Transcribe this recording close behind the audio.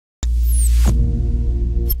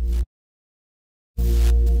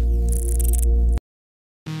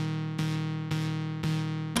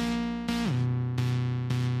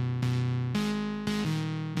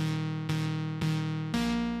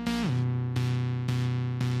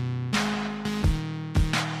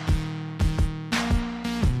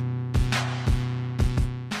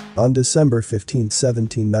On December 15,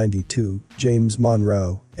 1792, James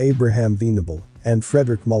Monroe, Abraham Venable, and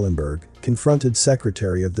Frederick Muhlenberg confronted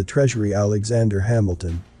Secretary of the Treasury Alexander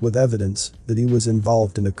Hamilton with evidence that he was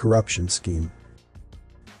involved in a corruption scheme.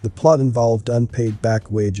 The plot involved unpaid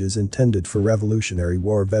back wages intended for Revolutionary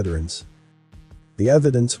War veterans. The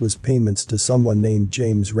evidence was payments to someone named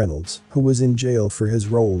James Reynolds, who was in jail for his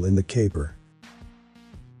role in the caper.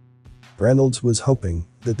 Reynolds was hoping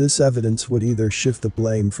that this evidence would either shift the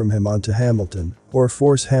blame from him onto Hamilton or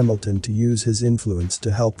force Hamilton to use his influence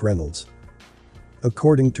to help Reynolds.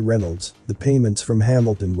 According to Reynolds, the payments from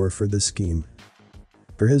Hamilton were for the scheme.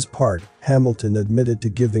 For his part, Hamilton admitted to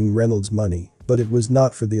giving Reynolds money, but it was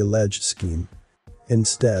not for the alleged scheme.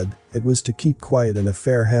 Instead, it was to keep quiet an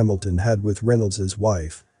affair Hamilton had with Reynolds'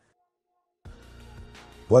 wife.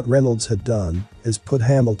 What Reynolds had done is put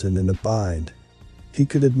Hamilton in a bind. He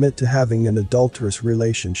could admit to having an adulterous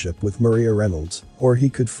relationship with Maria Reynolds, or he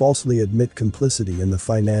could falsely admit complicity in the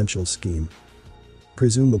financial scheme.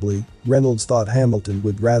 Presumably, Reynolds thought Hamilton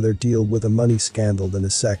would rather deal with a money scandal than a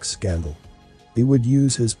sex scandal. He would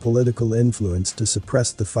use his political influence to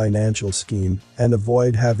suppress the financial scheme and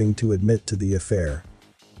avoid having to admit to the affair.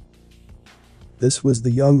 This was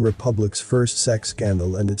the young republic's first sex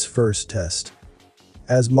scandal and its first test.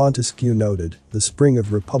 As Montesquieu noted, the spring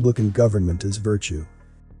of Republican government is virtue.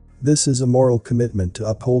 This is a moral commitment to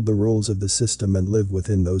uphold the rules of the system and live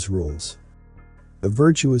within those rules. A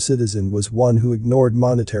virtuous citizen was one who ignored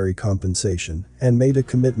monetary compensation and made a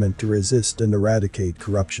commitment to resist and eradicate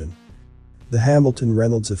corruption. The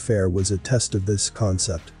Hamilton-Reynolds affair was a test of this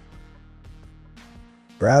concept.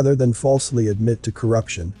 Rather than falsely admit to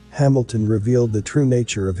corruption, Hamilton revealed the true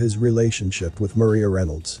nature of his relationship with Maria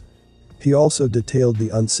Reynolds. He also detailed the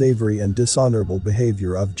unsavory and dishonorable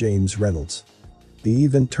behavior of James Reynolds. He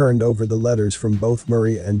even turned over the letters from both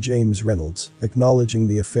Maria and James Reynolds, acknowledging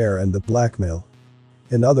the affair and the blackmail.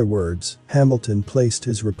 In other words, Hamilton placed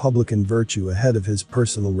his Republican virtue ahead of his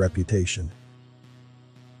personal reputation.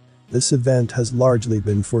 This event has largely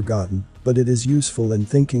been forgotten, but it is useful in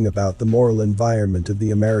thinking about the moral environment of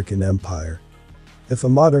the American empire. If a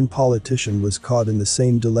modern politician was caught in the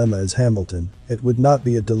same dilemma as Hamilton, it would not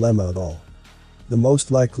be a dilemma at all. The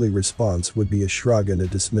most likely response would be a shrug and a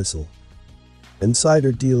dismissal.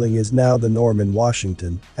 Insider dealing is now the norm in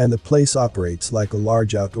Washington, and the place operates like a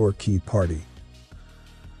large outdoor key party.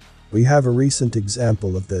 We have a recent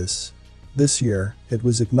example of this. This year, it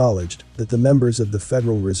was acknowledged that the members of the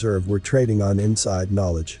Federal Reserve were trading on inside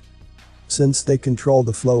knowledge. Since they control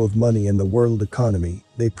the flow of money in the world economy,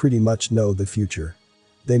 they pretty much know the future.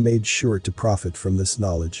 They made sure to profit from this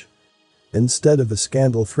knowledge. Instead of a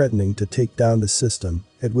scandal threatening to take down the system,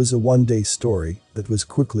 it was a one-day story that was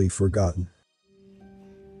quickly forgotten.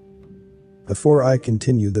 Before I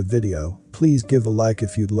continue the video, please give a like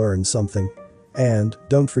if you'd learned something. And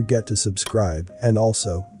don't forget to subscribe, and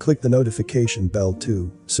also click the notification bell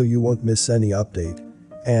too so you won't miss any update.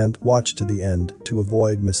 And watch to the end to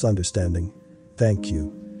avoid misunderstanding. Thank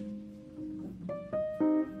you.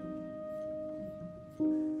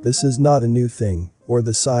 This is not a new thing or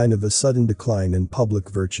the sign of a sudden decline in public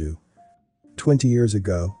virtue. 20 years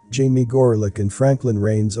ago, Jamie Gorelick and Franklin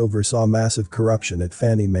Raines oversaw massive corruption at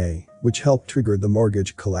Fannie Mae, which helped trigger the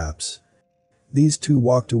mortgage collapse. These two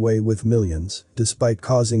walked away with millions, despite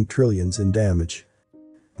causing trillions in damage.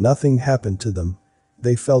 Nothing happened to them.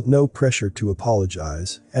 They felt no pressure to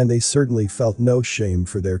apologize, and they certainly felt no shame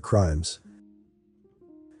for their crimes.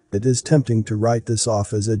 It is tempting to write this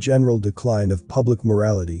off as a general decline of public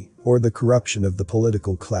morality or the corruption of the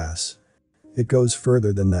political class. It goes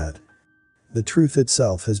further than that. The truth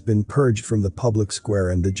itself has been purged from the public square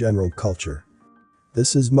and the general culture.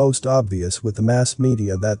 This is most obvious with the mass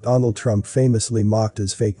media that Donald Trump famously mocked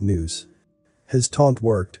as fake news. His taunt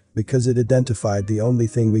worked because it identified the only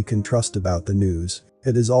thing we can trust about the news: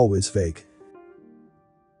 it is always fake.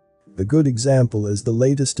 A good example is the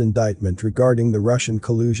latest indictment regarding the Russian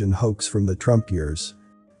collusion hoax from the Trump years.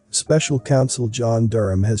 Special counsel John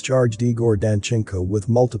Durham has charged Igor Danchenko with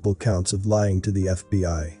multiple counts of lying to the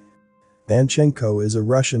FBI. Danchenko is a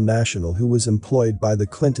Russian national who was employed by the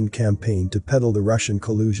Clinton campaign to peddle the Russian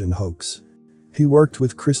collusion hoax. He worked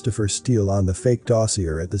with Christopher Steele on the fake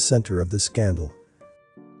dossier at the center of the scandal.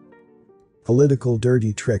 Political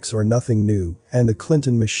dirty tricks are nothing new, and the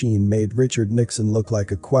Clinton machine made Richard Nixon look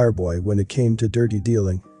like a choirboy when it came to dirty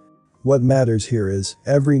dealing. What matters here is,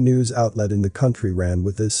 every news outlet in the country ran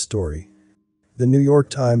with this story. The New York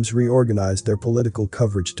Times reorganized their political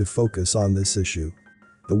coverage to focus on this issue.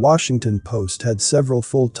 The Washington Post had several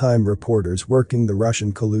full-time reporters working the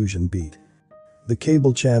Russian collusion beat. The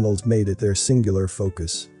cable channels made it their singular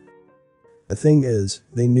focus. The thing is,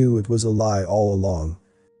 they knew it was a lie all along.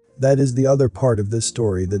 That is the other part of this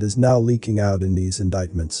story that is now leaking out in these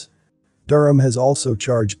indictments. Durham has also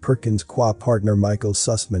charged Perkins' partner Michael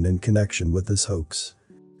Sussman in connection with this hoax.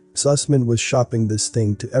 Sussman was shopping this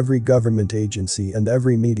thing to every government agency and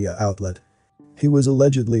every media outlet. He was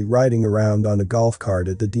allegedly riding around on a golf cart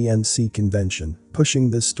at the DNC convention,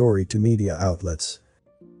 pushing this story to media outlets.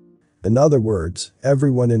 In other words,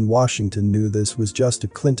 everyone in Washington knew this was just a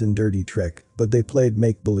Clinton dirty trick, but they played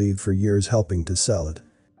make-believe for years helping to sell it.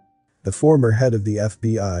 The former head of the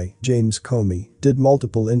FBI, James Comey, did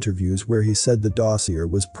multiple interviews where he said the dossier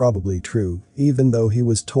was probably true, even though he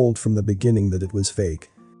was told from the beginning that it was fake.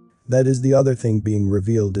 That is the other thing being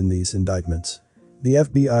revealed in these indictments. The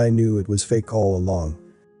FBI knew it was fake all along.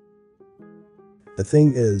 The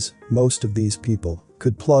thing is, most of these people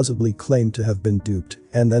could plausibly claim to have been duped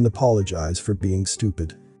and then apologize for being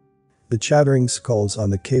stupid. The chattering skulls on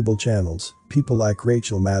the cable channels, people like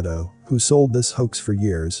Rachel Maddow, who sold this hoax for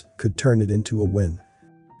years, could turn it into a win.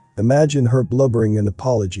 Imagine her blubbering an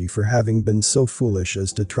apology for having been so foolish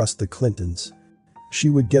as to trust the Clintons. She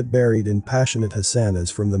would get buried in passionate hosannas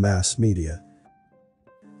from the mass media.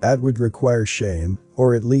 That would require shame,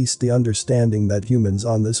 or at least the understanding that humans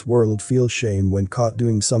on this world feel shame when caught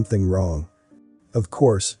doing something wrong. Of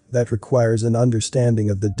course, that requires an understanding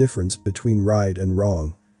of the difference between right and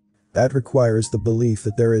wrong. That requires the belief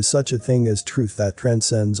that there is such a thing as truth that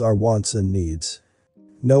transcends our wants and needs.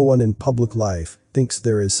 No one in public life thinks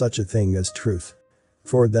there is such a thing as truth.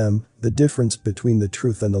 For them, the difference between the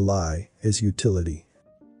truth and a lie is utility.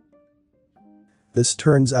 This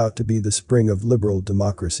turns out to be the spring of liberal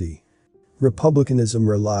democracy. Republicanism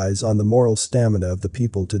relies on the moral stamina of the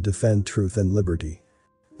people to defend truth and liberty.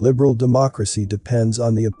 Liberal democracy depends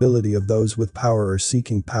on the ability of those with power or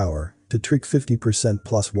seeking power to trick 50%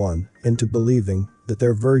 plus one into believing that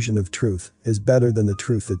their version of truth is better than the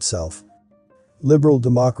truth itself. Liberal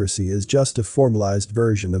democracy is just a formalized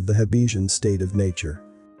version of the Hobbesian state of nature.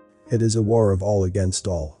 It is a war of all against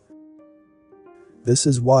all. This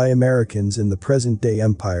is why Americans in the present-day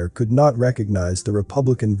empire could not recognize the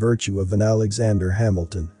Republican virtue of an Alexander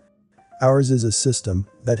Hamilton. Ours is a system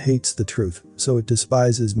that hates the truth, so it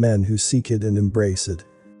despises men who seek it and embrace it.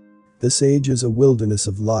 This age is a wilderness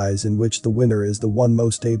of lies in which the winner is the one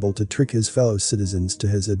most able to trick his fellow citizens to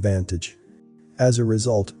his advantage. As a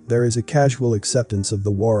result, there is a casual acceptance of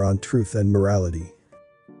the war on truth and morality.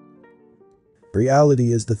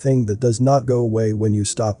 Reality is the thing that does not go away when you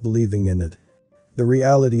stop believing in it. The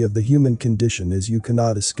reality of the human condition is you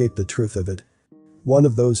cannot escape the truth of it. One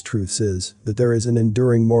of those truths is that there is an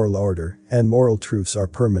enduring moral order, and moral truths are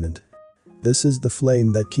permanent. This is the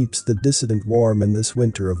flame that keeps the dissident warm in this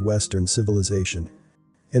winter of Western civilization.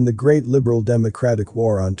 In the great liberal democratic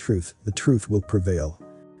war on truth, the truth will prevail.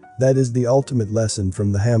 That is the ultimate lesson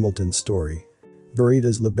from the Hamilton story.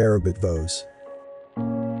 Veritas liberabit vos.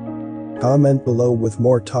 Comment below with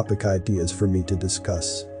more topic ideas for me to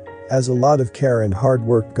discuss. As a lot of care and hard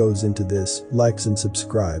work goes into this, likes and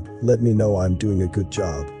subscribe, let me know I'm doing a good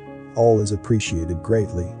job. All is appreciated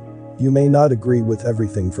greatly. You may not agree with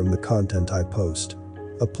everything from the content I post.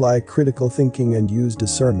 Apply critical thinking and use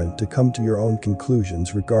discernment to come to your own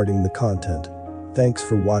conclusions regarding the content. Thanks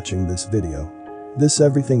for watching this video. This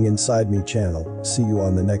Everything Inside Me channel, see you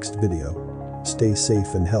on the next video. Stay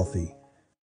safe and healthy.